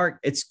 And Mark,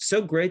 it's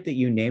so great that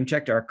you name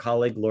checked our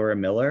colleague, Laura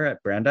Miller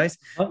at Brandeis,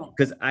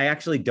 because I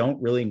actually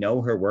don't really know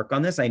her work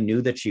on this. I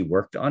knew that she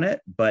worked on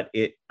it, but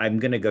I'm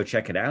going to go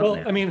check it out. Well,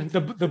 now. I mean,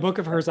 the book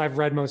of hers I've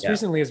read most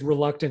recently is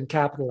Reluctant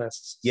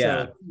Capitalists.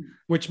 Yeah. So,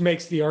 which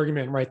makes the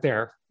argument right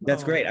there.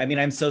 That's great. I mean,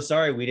 I'm so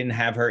sorry we didn't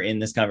have her in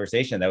this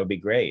conversation. That would be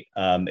great.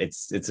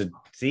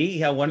 See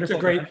how wonderful.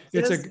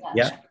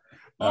 Yeah.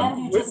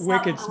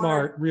 Wicked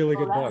smart, really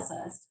good book.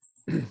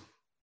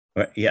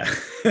 Yeah.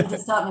 You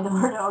just taught me the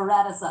word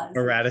erraticized.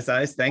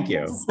 Erraticized, thank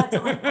you.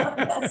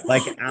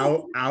 Like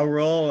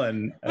owl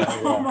and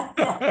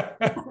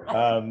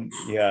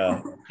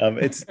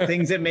it's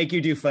things that make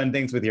you do fun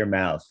things with your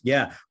mouth.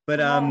 Yeah. But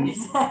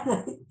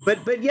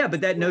but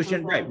that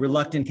notion, right?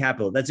 Reluctant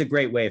capital. That's a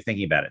great way of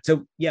thinking about it.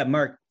 So yeah,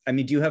 Mark, I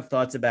mean, do you have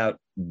thoughts about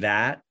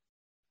that?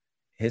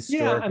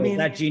 Historical,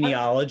 that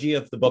genealogy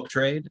of the book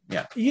trade?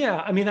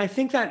 Yeah. I mean, I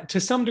think that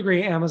to some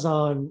degree,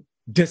 Amazon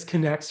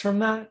disconnects from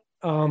that.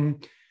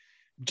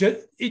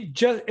 Just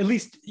at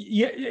least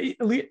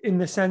in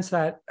the sense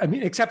that, I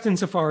mean, except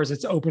insofar as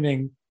it's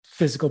opening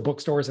physical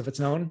bookstores of its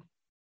own,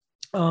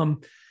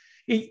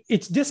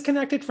 it's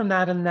disconnected from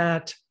that, and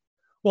that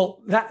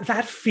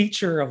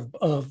feature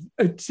of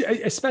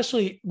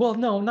especially, well,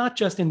 no, not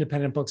just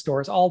independent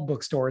bookstores. All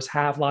bookstores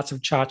have lots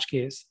of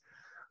tchotchkes.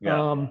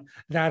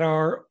 That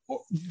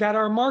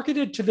are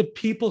marketed to the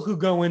people who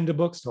go into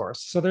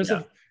bookstores. So there's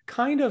a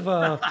kind of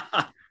a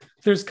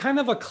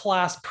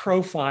class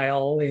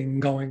profiling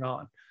going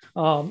on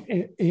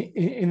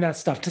in that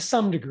stuff to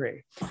some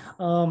degree,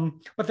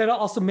 but that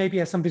also maybe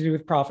has something to do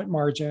with profit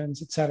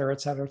margins, et cetera,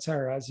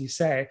 as you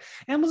say.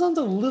 Amazon's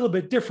a little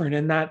bit different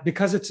in that,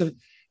 because it's at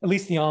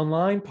least the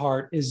online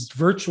part is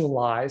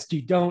virtualized.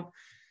 You don't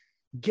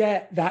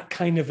get that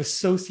kind of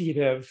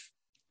associative.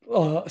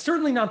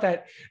 Certainly not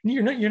that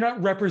you're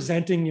not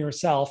representing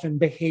yourself and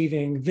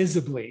behaving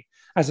visibly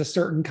as a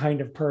certain kind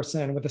of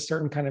person with a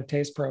certain kind of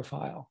taste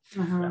profile.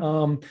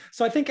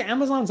 So I think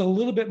Amazon's a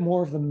little bit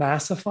more of the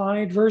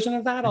massified version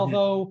of that,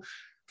 although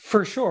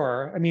for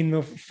sure, I mean,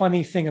 the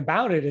funny thing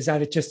about it is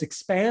that it just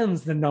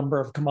expands the number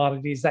of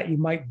commodities that you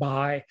might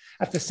buy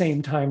at the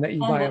same time that you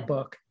buy a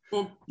book.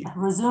 It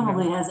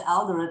presumably has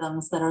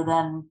algorithms that are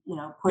then,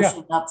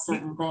 pushing up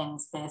certain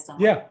things based on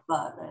what you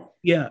bought, right?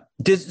 Yeah.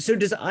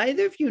 Does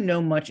either of you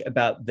know much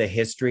about the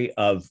history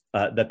of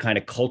the kind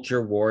of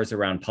culture wars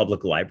around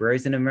public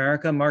libraries in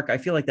America? Mark, I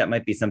feel like that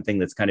might be something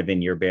that's kind of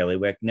in your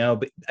bailiwick. No,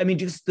 but I mean,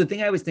 just the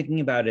thing I was thinking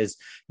about is,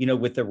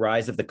 with the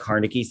rise of the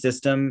Carnegie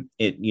system,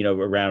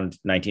 around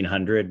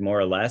 1900, more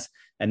or less,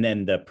 and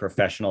then the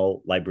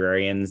professional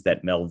librarians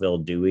that Melville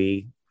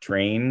Dewey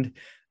trained,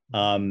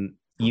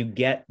 you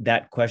get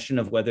that question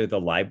of whether the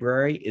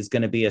library is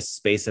going to be a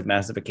space of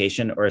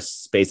massification or a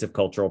space of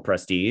cultural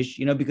prestige,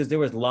 because there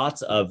was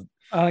lots of,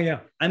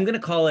 I'm going to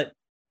call it,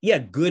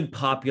 good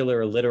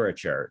popular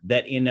literature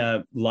that in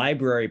a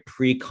library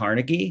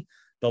pre-Carnegie,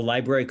 the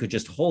library could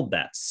just hold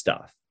that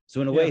stuff.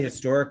 So in a way,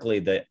 historically,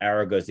 the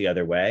arrow goes the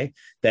other way,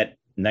 that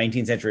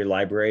 19th century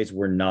libraries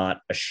were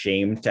not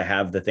ashamed to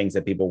have the things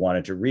that people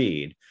wanted to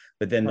read,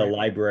 but then the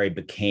library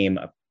became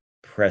a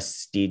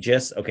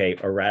prestigious,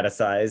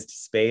 erraticized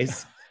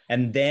space.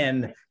 And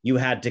then you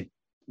had to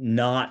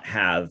not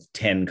have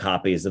 10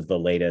 copies of the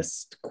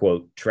latest,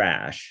 quote,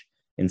 trash.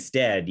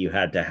 Instead, you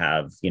had to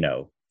have,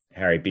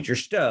 Harry Beecher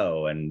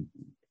Stowe and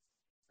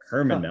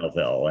Herman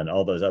Melville and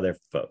all those other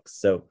folks.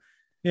 So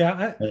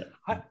I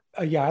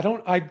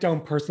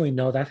don't personally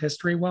know that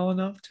history well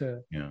enough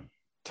to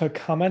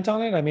comment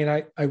on it. I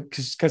mean,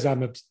 because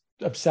I'm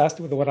obsessed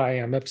with what I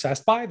am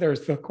obsessed by.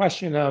 There's the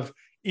question of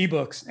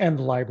ebooks and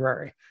the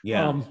library.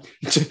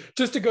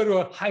 Just to go to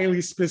a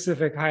highly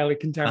specific, highly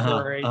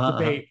contemporary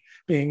debate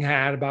being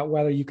had about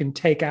whether you can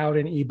take out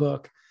an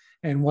ebook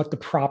and what the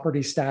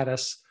property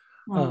status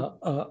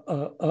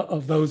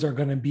of those are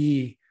going to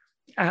be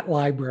at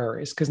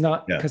libraries, because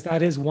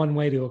that is one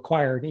way to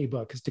acquire an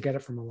ebook, is to get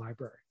it from a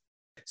library.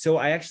 So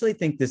I actually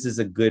think this is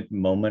a good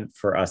moment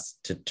for us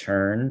to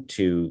turn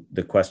to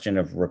the question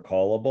of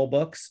recallable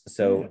books.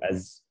 So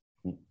as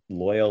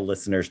loyal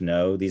listeners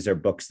know, these are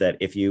books that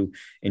if you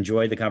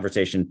enjoyed the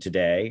conversation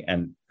today,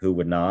 and who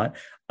would not,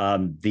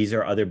 these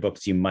are other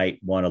books you might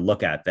want to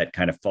look at that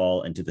kind of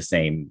fall into the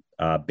same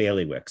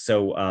bailiwick.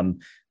 So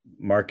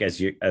Mark,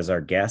 as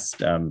our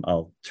guest,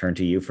 I'll turn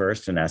to you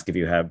first and ask if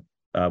you have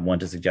one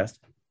to suggest.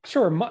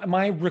 Sure.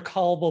 My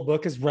recallable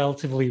book is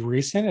relatively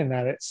recent in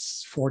that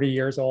it's 40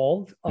 years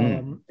old.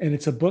 And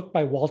it's a book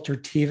by Walter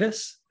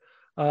Tevis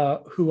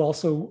who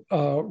also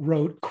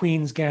wrote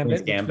Queen's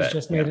Gambit, which was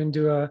just made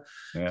into a.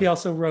 Yeah. He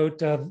also wrote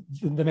The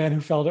Man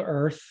Who Fell to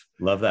Earth.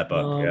 Love that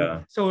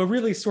book. So a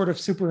really sort of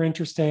super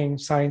interesting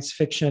science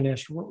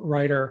fiction-ish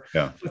writer.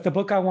 Yeah. But the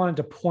book I wanted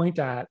to point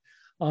at,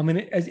 and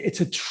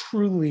it's a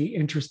truly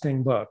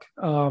interesting book.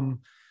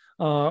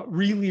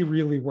 Really,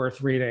 really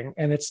worth reading,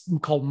 and it's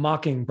called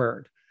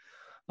Mockingbird.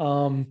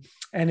 And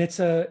it's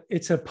a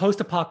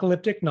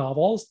post-apocalyptic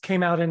novel. It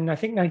came out in, I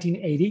think,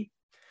 1980.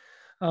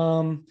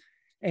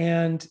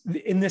 And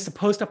in this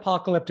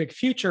post-apocalyptic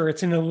future,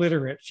 it's an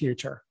illiterate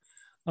future.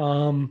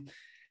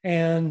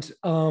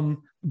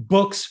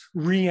 Books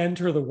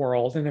re-enter the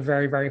world in a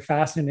very, very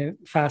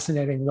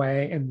fascinating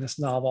way in this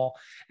novel.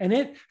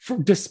 And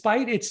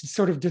despite its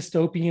sort of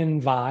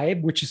dystopian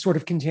vibe, which is sort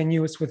of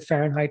continuous with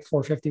Fahrenheit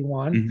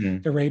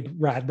 451, the Ray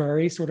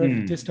Bradbury sort of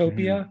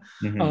dystopia,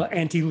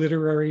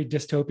 anti-literary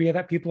dystopia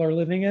that people are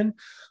living in,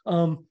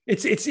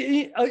 it's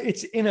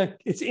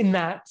in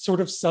that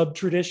sort of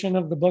sub-tradition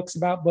of the books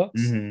about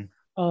books.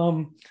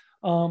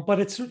 But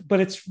it's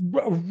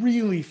a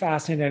really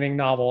fascinating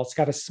novel. It's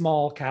got a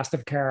small cast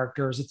of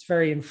characters. It's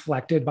very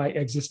inflected by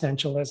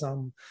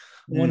existentialism.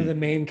 One of the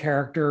main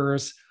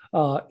characters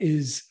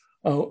is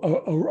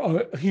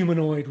a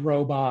humanoid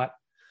robot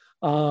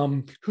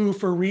who,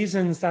 for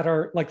reasons that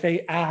are like,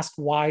 they ask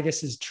why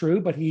this is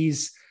true, but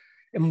he's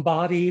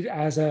embodied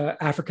as an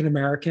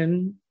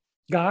African-American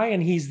guy,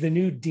 and he's the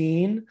new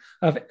dean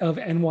of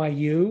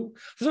NYU.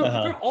 So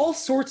there are all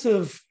sorts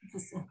of,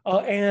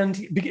 and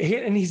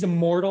he's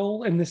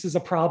immortal, and this is a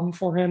problem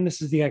for him.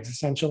 This is the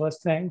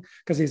existentialist thing,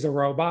 because he's a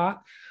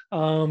robot.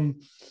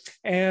 And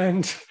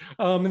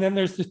then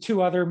there's the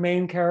two other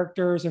main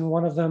characters, and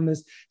one of them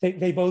is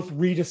they both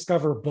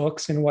rediscover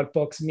books and what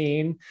books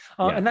mean,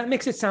 and that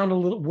makes it sound a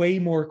little way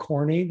more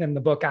corny than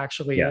the book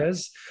actually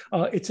is.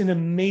 It's an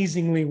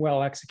amazingly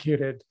well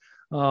executed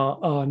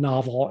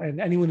novel, and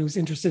anyone who's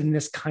interested in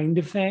this kind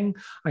of thing,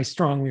 I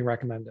strongly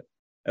recommend it.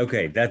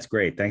 Okay, that's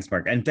great. Thanks,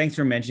 Mark. And thanks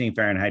for mentioning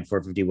Fahrenheit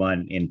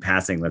 451 in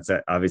passing. That's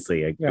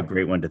obviously a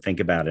great one to think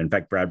about. In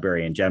fact,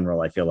 Bradbury in general,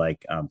 I feel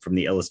like from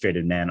The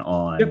Illustrated Man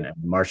on, and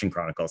Martian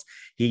Chronicles,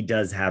 he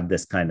does have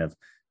this kind of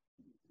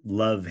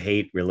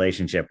love-hate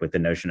relationship with the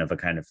notion of a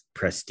kind of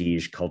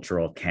prestige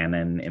cultural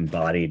canon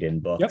embodied in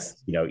books.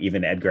 You know,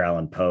 even Edgar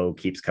Allan Poe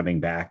keeps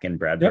coming back in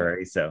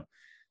Bradbury. So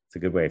it's a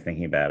good way of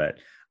thinking about it.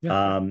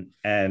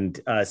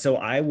 So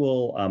I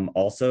will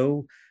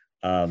also,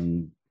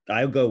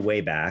 I'll go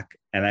way back,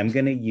 and I'm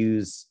going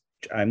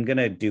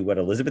to do what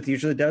Elizabeth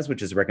usually does,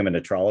 which is recommend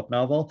a Trollope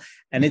novel.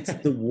 And it's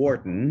The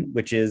Warden,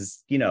 which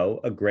is, you know,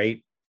 a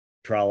great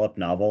Trollope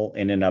novel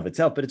in and of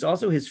itself, but it's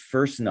also his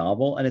first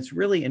novel. And it's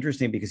really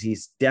interesting because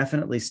he's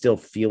definitely still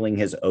feeling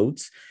his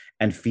oats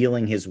and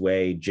feeling his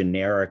way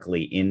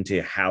generically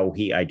into how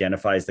he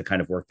identifies the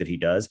kind of work that he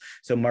does.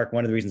 So, Mark,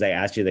 one of the reasons I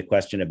asked you the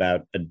question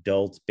about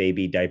adult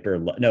baby diaper,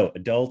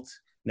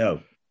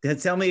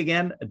 tell me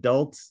again,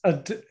 adult?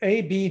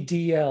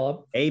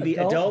 ABDL.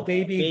 Adult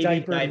baby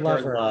diaper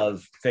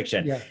love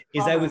fiction.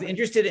 Is I was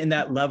interested in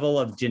that level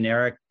of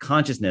generic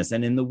consciousness.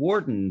 And in The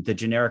Warden, the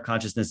generic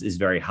consciousness is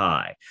very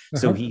high.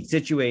 So he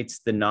situates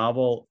the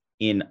novel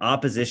in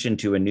opposition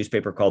to a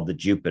newspaper called The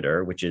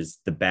Jupiter, which is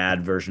the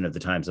bad version of the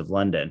Times of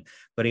London.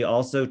 But he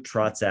also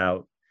trots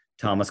out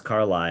Thomas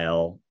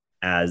Carlyle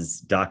as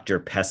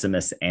Dr.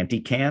 Pessimist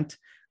Anti-Cant,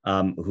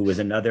 who is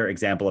another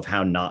example of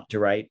how not to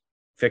write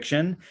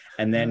fiction.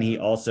 And then he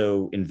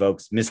also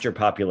invokes Mr.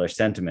 Popular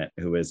Sentiment,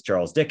 who is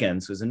Charles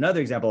Dickens, who's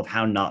another example of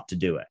how not to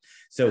do it.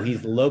 So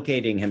he's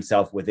locating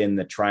himself within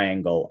the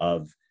triangle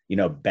of, you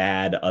know,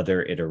 bad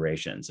other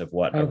iterations of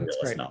what a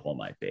realist novel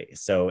might be.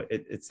 So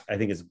I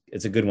think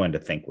it's a good one to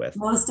think with.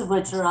 Most of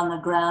which are on the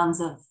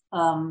grounds of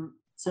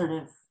sort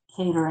of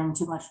catering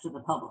too much to the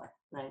public,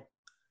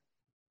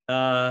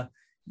 right?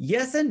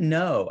 Yes and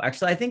no.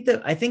 Actually, I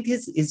think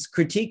his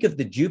critique of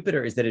The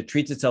Jupiter is that it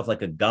treats itself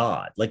like a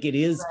god. Like it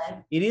is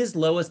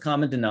lowest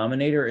common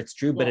denominator. It's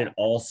true, but it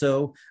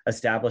also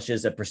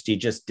establishes a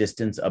prestigious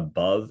distance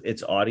above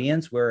its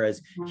audience.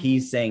 Whereas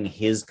he's saying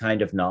his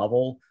kind of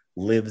novel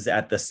lives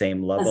at the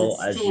same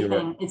level as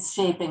it's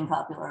shaping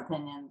popular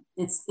opinion.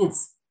 It's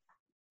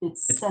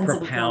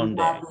propounding.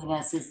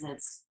 Godliness is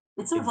it's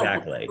sort of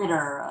like the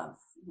Twitter of,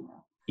 you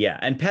know. Yeah,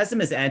 and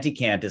Pessimist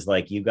Anti-Cant is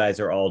like, you guys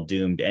are all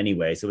doomed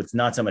anyway. So it's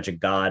not so much a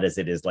god as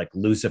it is like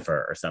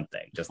Lucifer or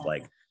something, just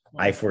like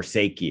I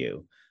forsake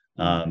you.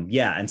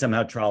 And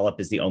somehow Trollope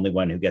is the only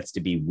one who gets to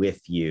be with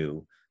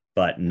you,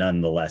 but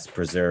nonetheless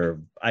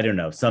preserve, I don't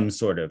know, some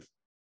sort of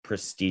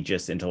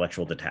prestigious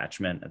intellectual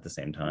detachment at the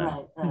same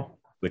time. Right.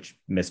 Which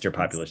Mr.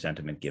 Popular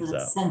Sentiment gives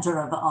up.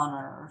 Center of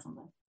honor or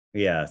something.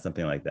 Yeah,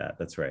 something like that.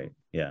 That's right.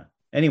 Yeah.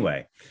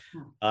 Anyway,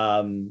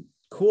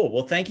 cool.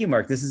 Well, thank you,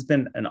 Mark. This has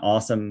been an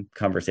awesome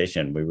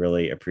conversation. We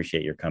really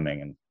appreciate your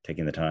coming and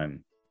taking the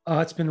time.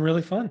 It's been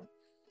really fun.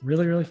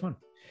 Really, really fun.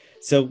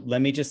 So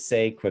let me just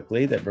say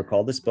quickly that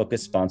Recall This Book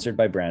is sponsored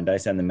by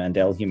Brandeis and the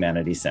Mandel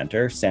Humanities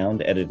Center.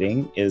 Sound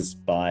editing is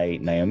by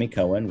Naomi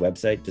Cohen,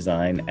 website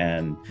design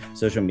and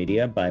social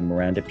media by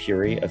Miranda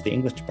Puri of the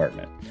English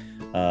department.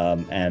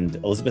 And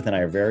Elizabeth and I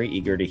are very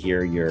eager to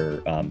hear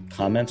your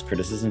comments,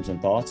 criticisms,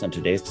 and thoughts on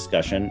today's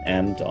discussion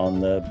and on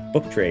the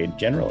book trade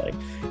generally.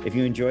 If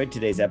you enjoyed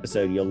today's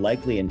episode, you'll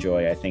likely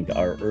enjoy, I think,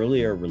 our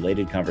earlier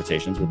related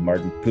conversations with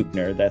Martin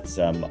Puchner, that's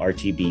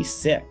RTB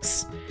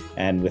 6,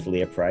 and with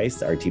Leah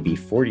Price, RTB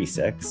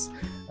 46,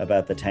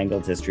 about the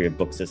tangled history of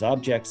books as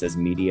objects, as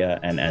media,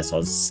 and as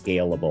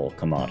scalable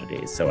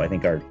commodities. So I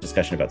think our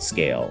discussion about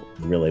scale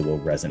really will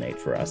resonate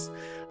for us.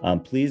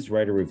 Please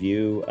write a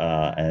review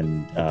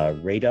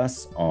and rate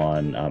us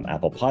on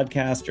Apple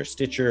Podcast or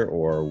Stitcher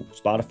or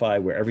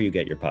Spotify, wherever you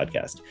get your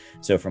podcast.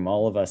 So from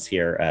all of us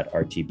here at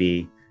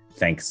RTB,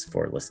 thanks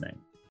for listening.